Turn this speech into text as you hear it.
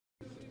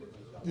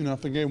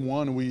after game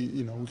one,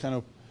 we kind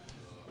of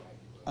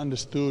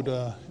understood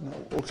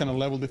what kind of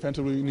level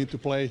defensively we need to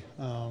play.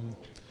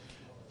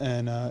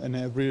 And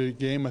every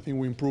game, I think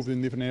we improved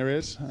in different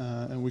areas,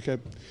 and we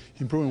kept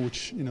improving,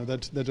 which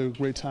that's a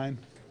great sign.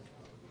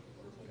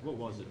 What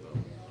was it about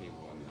game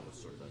one that was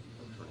sort of a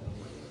turning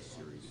point in this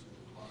series?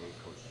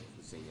 Coach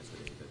was saying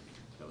yesterday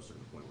that was sort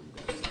of the point where you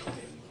guys said,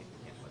 "Okay, you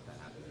can't let that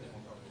happen."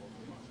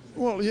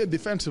 Well, yeah,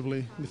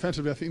 defensively,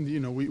 I think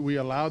we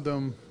allowed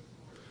them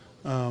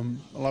a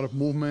lot of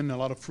movement, a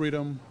lot of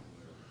freedom,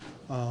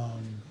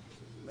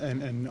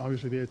 and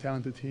obviously they're a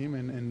talented team,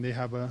 and they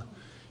have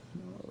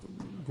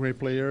great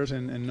players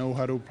and know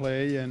how to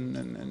play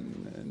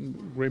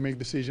and great make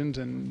decisions.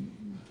 And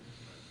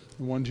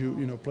once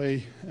you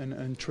play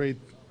and trade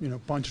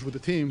punches with the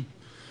team,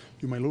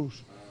 you might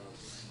lose.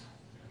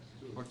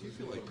 Marc, do you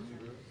feel like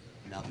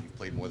now that you've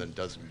played more than a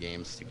dozen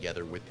games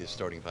together with this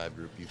starting five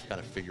group, you've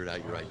kind of figured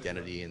out your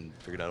identity and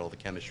figured out all the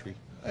chemistry?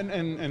 And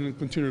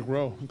continue to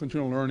grow and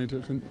continue to learn.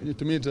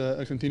 To me, it's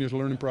a continuous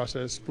learning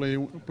process.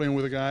 Playing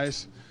with the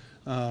guys.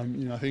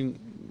 I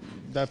think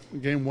that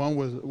game one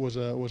was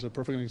a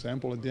perfect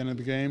example. At the end of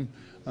the game,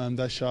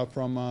 that shot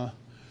from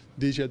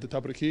DJ at the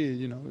top of the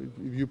key.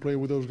 If you play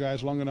with those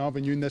guys long enough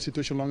and you're in that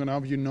situation long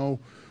enough, you know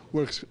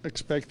what's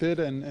expected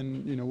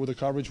and what the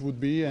coverage would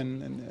be,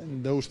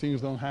 and those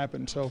things don't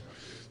happen. So,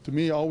 to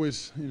me,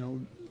 always,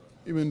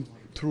 even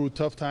through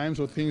tough times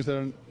or things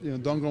that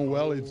don't go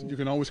well, you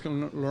can always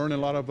learn a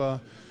lot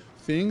of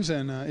things,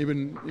 and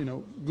even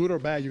good or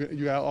bad,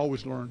 you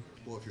always learn.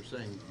 Well, if you're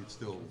saying you'd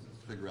still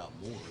figure out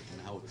more,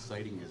 then how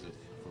exciting is it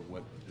for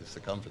what is to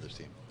come for this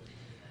team?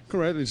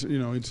 Correct. It's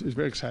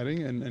very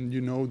exciting, and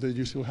that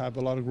you still have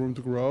a lot of room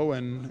to grow,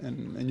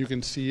 and you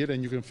can see it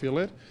and you can feel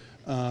it.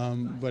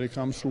 But it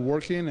comes through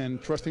working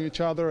and trusting each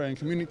other and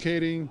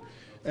communicating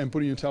and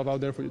putting yourself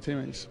out there for your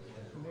teammates.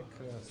 Nick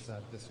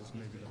said this was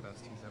maybe the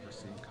best he's ever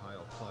seen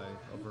Kyle play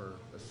over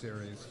a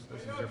series.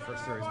 This is your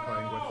first series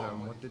playing with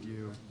him. What did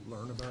you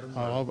learn about him?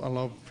 I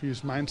love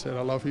his mindset.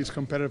 I love his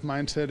competitive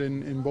mindset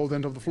in both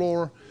ends of the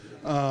floor.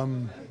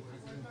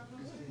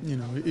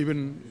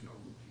 Even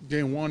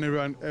game one,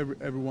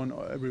 everyone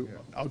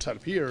outside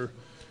of here,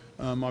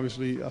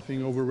 obviously I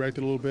think overreacted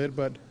a little bit,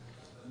 but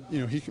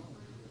he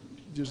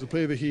just the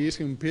player that he is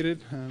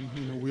competed.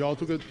 We all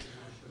took it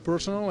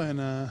personal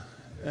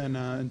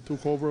and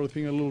took over, I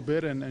think, a little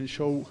bit and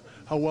show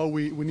how well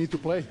we need to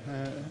play,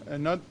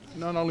 and not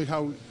only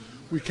how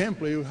we can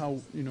play, how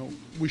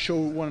we show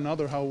one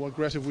another how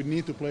aggressive we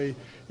need to play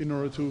in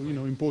order to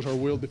impose our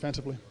will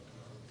defensively.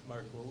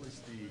 Marc, what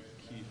was the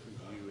key for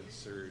you and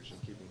Serge in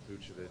keeping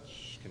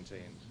Vucevic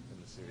contained in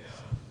the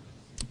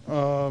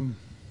series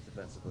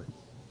defensively?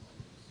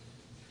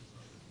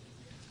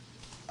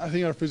 I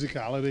think our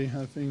physicality.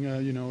 I think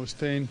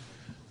staying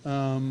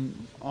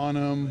on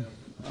him.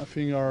 I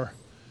think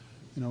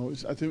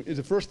I think it's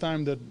the first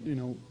time that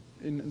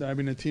that I've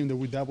been a team that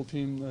we double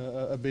team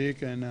a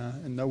big, and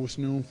that was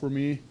new for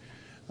me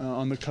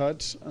on the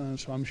cuts.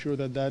 So I'm sure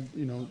that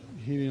he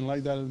didn't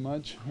like that as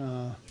much.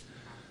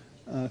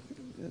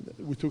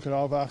 We took it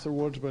off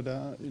afterwards, but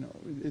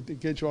it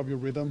gets you off your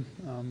rhythm.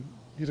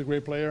 He's a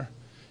great player.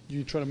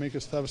 You try to make it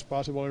as tough as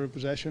possible every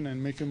possession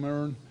and make him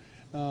earn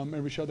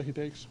every shot that he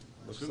takes.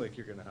 Looks like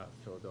you're going to have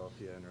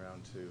Philadelphia in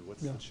round two.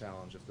 What's the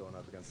challenge of going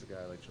up against a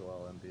guy like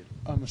Joel Embiid?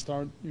 I'm gonna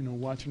start,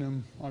 watching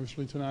him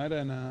obviously tonight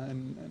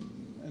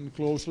and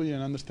closely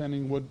and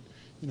understanding what,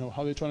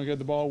 how they're trying to get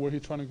the ball, where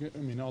he's trying to get.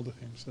 All the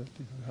things that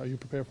how you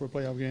prepare for a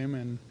playoff game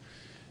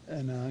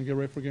and get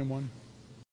ready for game one.